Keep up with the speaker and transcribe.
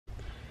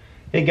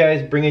Hey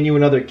guys, bringing you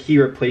another key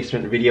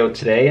replacement video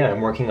today. I'm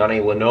working on a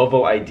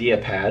Lenovo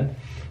Ideapad,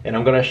 and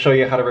I'm going to show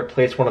you how to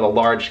replace one of the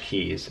large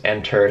keys,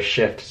 Enter,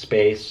 Shift,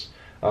 Space,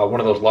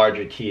 one of those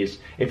larger keys.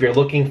 If you're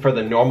looking for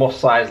the normal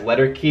size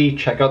letter key,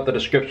 check out the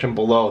description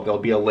below. There'll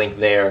be a link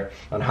there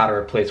on how to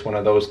replace one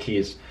of those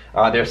keys.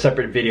 They're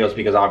separate videos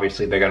because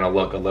obviously they're going to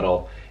look a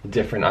little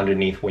different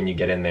underneath when you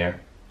get in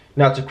there.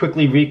 Now to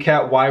quickly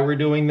recap why we're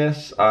doing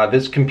this,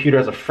 this computer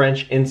has a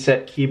French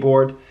inset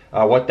keyboard.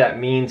 What that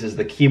means is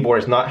the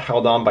keyboard is not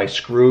held on by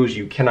screws.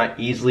 You cannot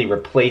easily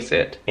replace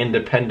it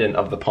independent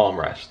of the palm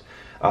rest.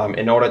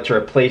 In order to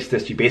replace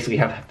this, you basically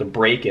have to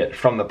break it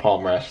from the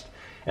palm rest,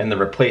 and the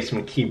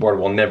replacement keyboard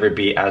will never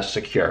be as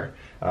secure.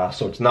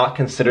 So it's not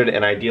considered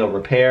an ideal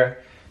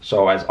repair.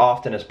 So as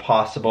often as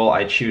possible,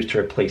 I choose to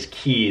replace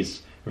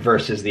keys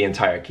versus the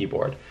entire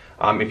keyboard.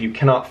 If you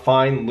cannot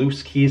find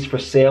loose keys for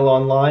sale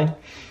online,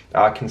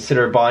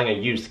 consider buying a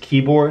used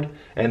keyboard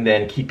and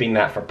then keeping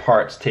that for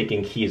parts,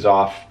 taking keys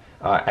off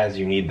as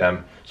you need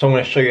them. So I'm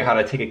going to show you how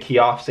to take a key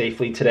off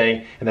safely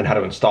today and then how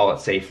to install it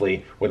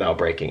safely without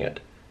breaking it.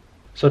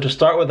 So to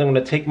start with, I'm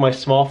going to take my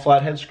small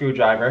flathead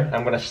screwdriver.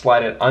 I'm going to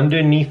slide it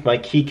underneath my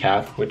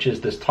keycap, which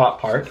is this top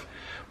part,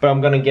 but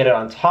I'm going to get it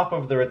on top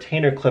of the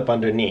retainer clip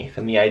underneath.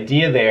 And the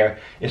idea there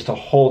is to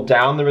hold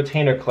down the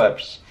retainer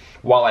clips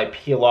while I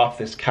peel off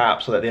this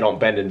cap so that they don't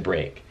bend and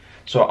break.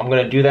 So I'm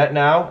going to do that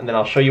now, and then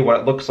I'll show you what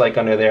it looks like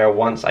under there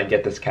once I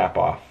get this cap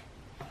off.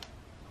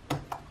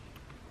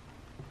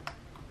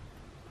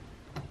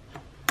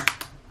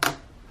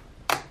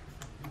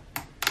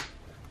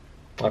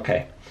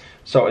 Okay,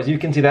 so as you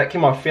can see, that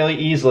came off fairly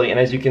easily, and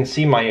as you can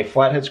see, my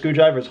flathead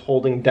screwdriver is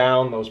holding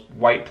down those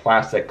white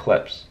plastic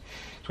clips.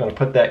 So I'm going to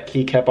put that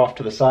keycap off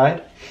to the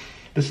side.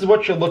 This is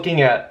what you're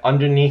looking at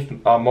underneath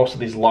most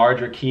of these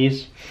larger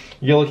keys.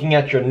 You're looking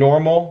at your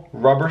normal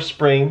rubber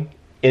spring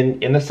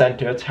in the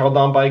center. It's held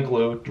on by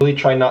glue. Really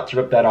try not to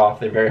rip that off.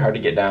 They're very hard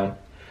to get down.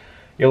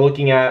 You're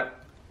looking at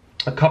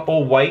a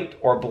couple white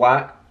or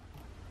black,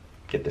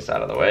 get this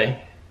out of the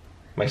way.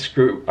 My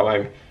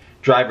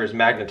driver is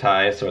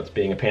magnetized, so it's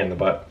being a pain in the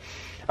butt.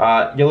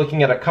 You're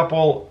looking at a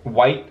couple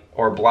white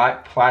or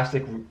black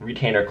plastic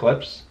retainer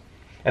clips,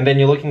 and then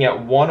you're looking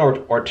at one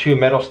or two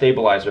metal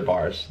stabilizer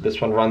bars.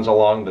 This one runs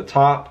along the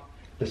top,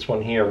 this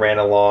one here ran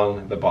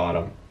along the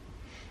bottom.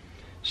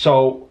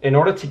 So in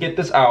order to get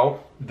this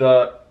out,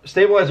 the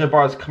stabilizer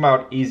bars come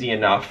out easy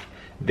enough.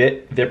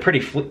 They're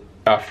pretty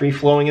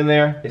free-flowing in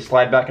there. They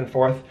slide back and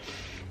forth.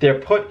 They're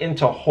put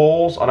into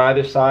holes on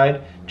either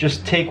side.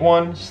 Just take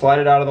one, slide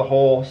it out of the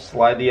hole,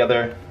 slide the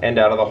other end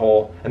out of the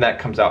hole, and that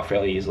comes out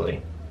fairly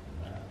easily.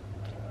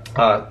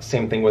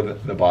 Same thing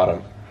with the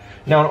bottom.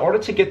 Now, in order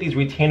to get these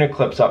retainer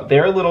clips up,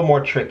 they're a little more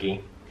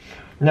tricky.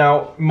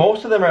 Now,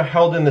 most of them are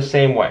held in the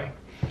same way.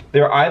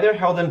 They're either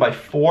held in by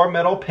 4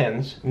 metal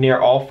pins near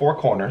all 4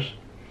 corners,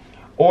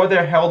 or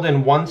they're held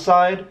in one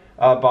side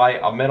by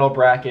a metal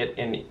bracket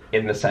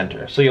in the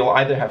center. So you'll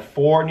either have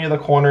 4 near the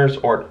corners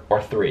or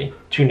 3.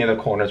 2 near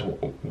the corners,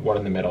 1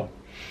 in the middle.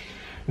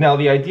 Now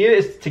the idea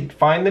is to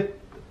find the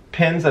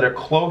pins that are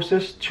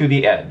closest to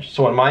the edge.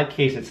 So in my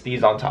case, it's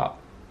these on top.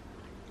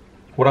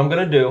 What I'm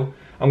going to do,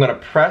 I'm going to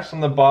press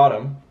on the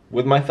bottom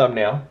with my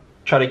thumbnail,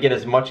 try to get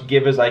as much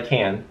give as I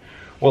can,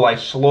 while I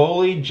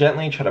slowly,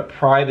 gently try to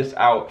pry this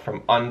out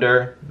from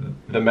under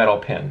the metal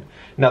pin.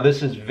 Now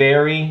this is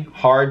very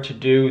hard to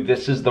do.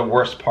 This is the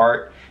worst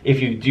part. If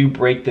you do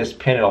break this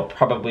pin, it'll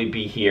probably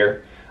be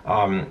here.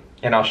 And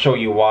I'll show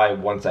you why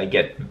once I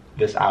get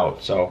this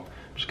out. So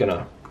I'm just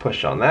gonna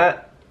push on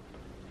that,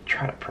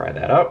 try to pry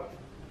that up.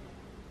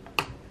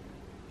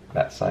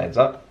 That side's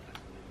up.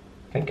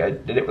 I think I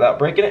did it without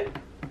breaking it.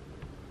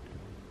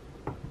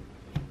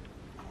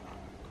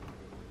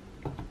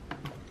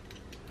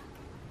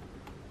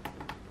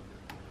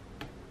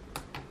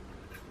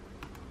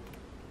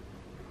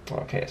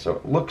 Okay, so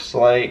it looks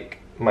like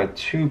my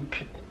 2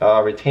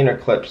 retainer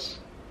clips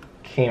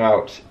came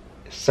out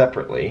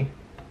separately,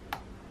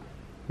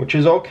 which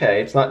is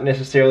okay. It's not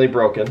necessarily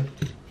broken.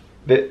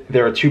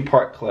 They're a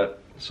 2-part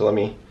clip, so let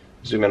me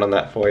zoom in on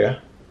that for you.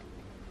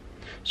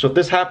 So if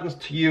this happens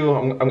to you,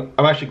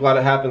 I'm actually glad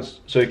it happens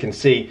so you can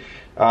see.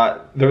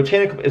 The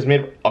retainer clip is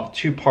made of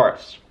 2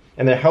 parts,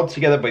 and they're held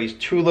together by these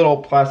 2 little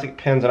plastic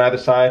pins on either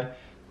side.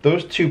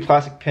 Those 2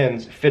 plastic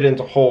pins fit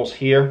into holes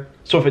here,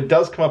 so if it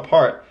does come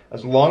apart,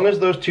 as long as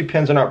those 2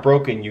 pins are not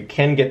broken, you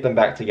can get them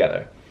back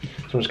together.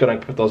 So I'm just going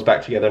to put those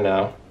back together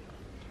now.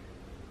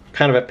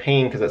 Kind of a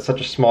pain because it's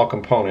such a small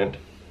component.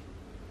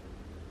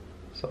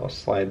 So I'll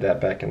slide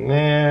that back in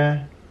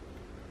there.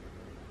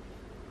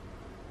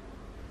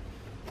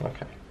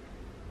 Okay.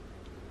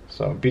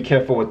 So be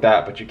careful with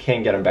that, but you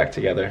can get them back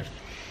together.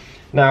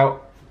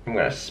 Now, I'm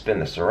going to spin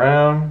this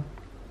around.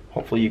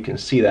 Hopefully you can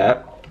see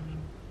that.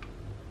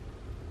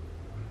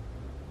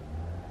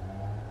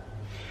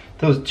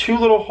 Those 2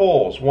 little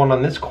holes, one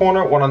on this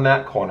corner, one on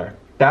that corner.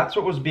 That's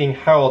what was being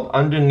held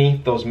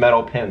underneath those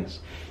metal pins.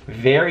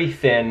 Very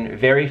thin,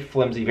 very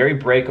flimsy, very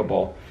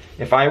breakable.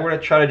 If I were to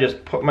try to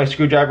just put my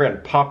screwdriver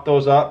and pop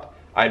those up,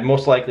 I'd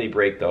most likely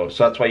break those.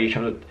 So that's why you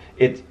have to,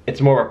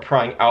 it's more of a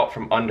prying out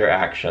from under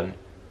action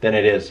than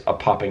it is a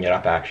popping it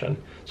up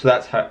action. So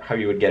that's how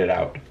you would get it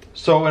out.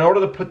 So in order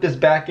to put this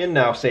back in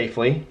now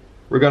safely,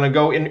 we're going to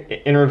go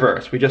in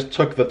reverse. We just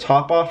took the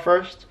top off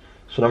first,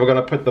 so now we're going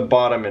to put the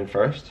bottom in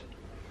first.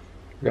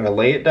 We're going to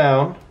lay it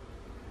down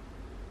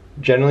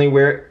generally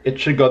where it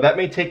should go. That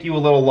may take you a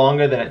little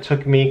longer than it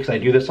took me because I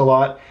do this a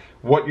lot.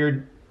 What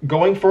you're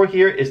going for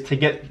here is to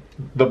get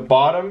the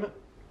bottom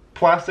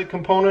plastic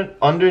component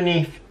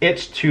underneath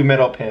its two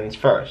metal pins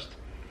first.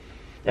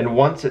 And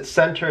once it's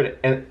centered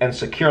and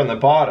secure on the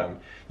bottom,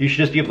 you should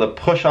just be able to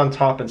push on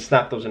top and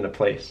snap those into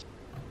place.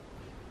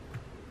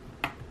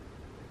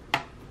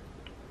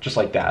 Just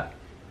like that.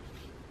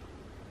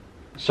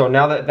 So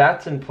now that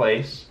that's in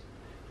place,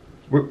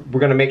 we're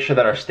going to make sure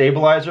that our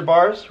stabilizer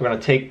bars, we're going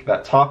to take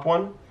that top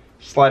one,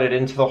 slide it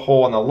into the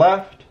hole on the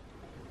left,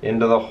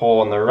 into the hole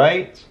on the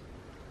right,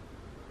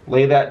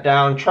 lay that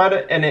down, try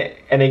to,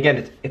 and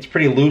again, it's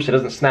pretty loose, it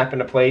doesn't snap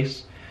into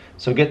place.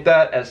 So get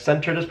that as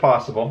centered as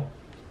possible.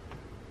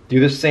 Do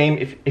the same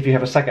if you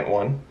have a second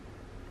one.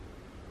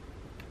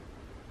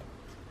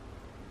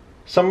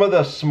 Some of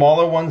the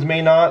smaller ones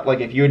may not,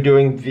 like if you're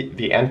doing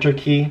the enter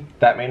key,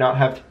 that may not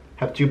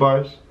have two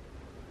bars.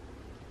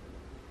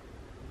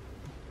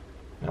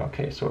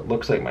 Okay, so it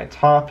looks like my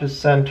top is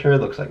centered,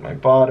 looks like my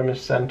bottom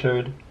is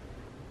centered.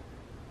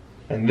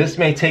 And this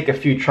may take a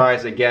few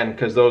tries again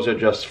because those are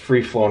just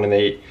free flowing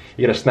and you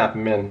gotta snap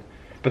them in.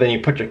 But then you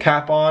put your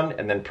cap on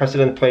and then press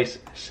it in place,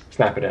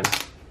 snap it in.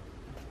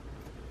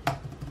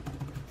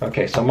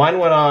 Okay, so mine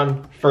went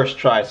on first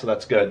try, so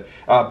that's good.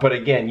 But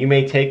again, you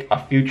may take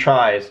a few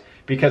tries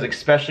because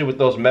especially with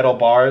those metal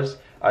bars,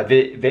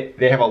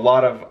 they have a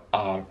lot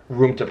of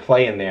room to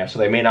play in there, so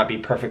they may not be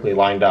perfectly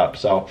lined up.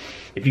 So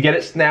if you get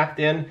it snapped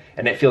in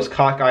and it feels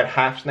cockeyed,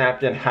 half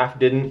snapped in, half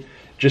didn't,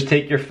 just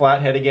take your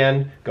flathead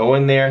again, go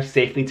in there,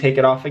 safely take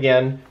it off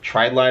again,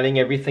 try lining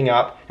everything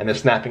up, and then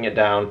snapping it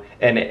down,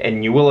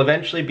 and you will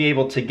eventually be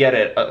able to get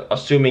it,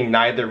 assuming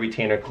neither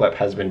retainer clip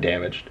has been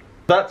damaged.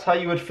 That's how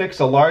you would fix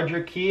a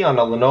larger key on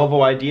a Lenovo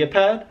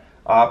Ideapad.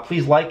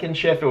 Please like and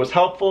share if it was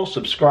helpful,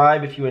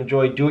 subscribe if you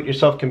enjoy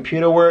do-it-yourself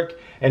computer work,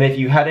 and if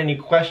you had any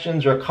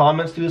questions or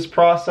comments through this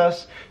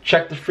process,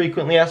 check the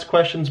frequently asked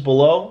questions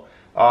below,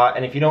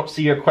 and if you don't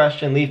see your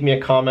question, leave me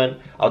a comment.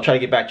 I'll try to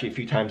get back to you a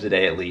few times a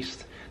day at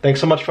least. Thanks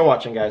so much for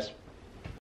watching, guys.